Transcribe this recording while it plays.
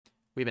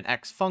We have an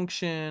x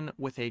function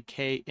with a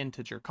k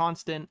integer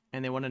constant,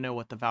 and they want to know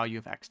what the value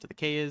of x to the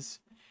k is.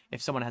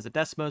 If someone has a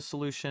Desmos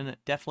solution,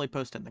 definitely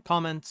post it in the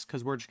comments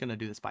because we're just going to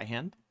do this by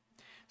hand.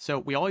 So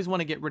we always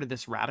want to get rid of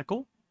this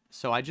radical.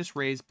 So I just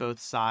raise both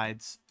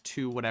sides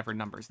to whatever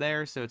number's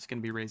there. So it's going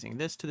to be raising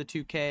this to the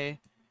 2k,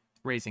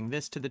 raising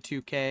this to the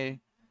 2k.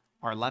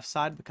 Our left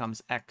side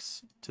becomes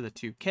x to the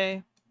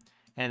 2k.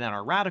 And then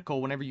our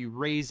radical, whenever you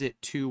raise it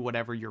to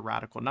whatever your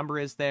radical number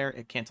is there,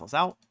 it cancels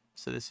out.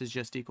 So this is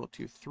just equal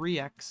to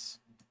 3x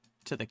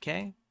to the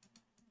k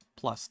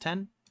plus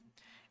 10.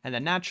 And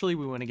then naturally,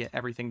 we want to get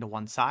everything to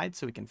one side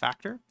so we can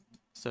factor.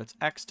 So it's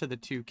x to the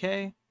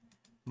 2k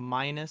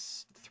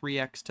minus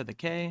 3x to the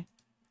k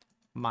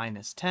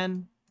minus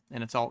 10.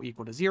 And it's all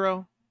equal to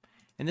 0.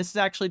 And this is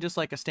actually just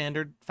like a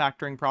standard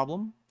factoring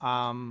problem.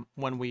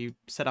 When we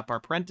set up our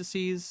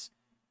parentheses,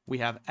 we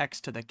have x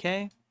to the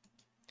k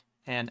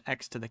and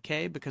x to the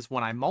k, because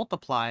when I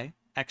multiply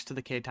x to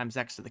the k times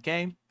x to the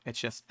k, it's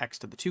just x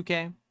to the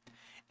 2k.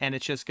 And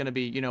it's just going to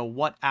be, you know,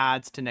 what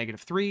adds to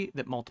 -3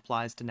 that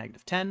multiplies to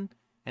 -10.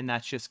 And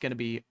that's just going to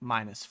be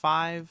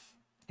 -5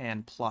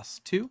 and plus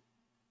 2.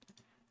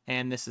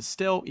 And this is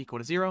still equal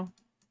to 0.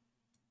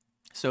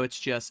 So it's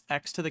just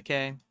x to the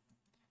k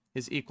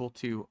is equal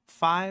to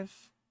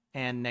 5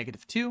 and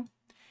 -2.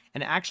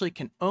 And it actually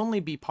can only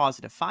be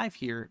positive 5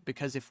 here,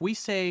 because if we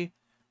say,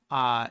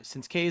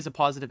 since k is a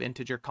positive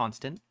integer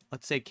constant,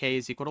 let's say k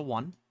is equal to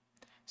 1.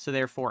 So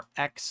therefore,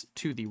 x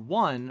to the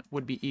 1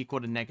 would be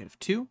equal to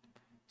 -2.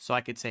 So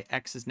I could say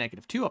x is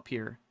 -2 up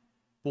here.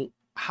 Well,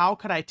 how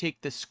could I take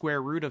the square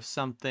root of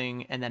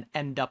something and then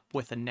end up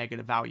with a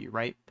negative value,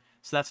 right?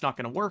 So that's not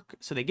going to work.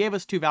 So they gave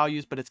us two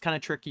values, but it's kind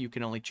of tricky. You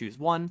can only choose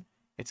one.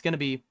 It's going to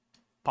be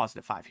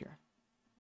positive 5 here.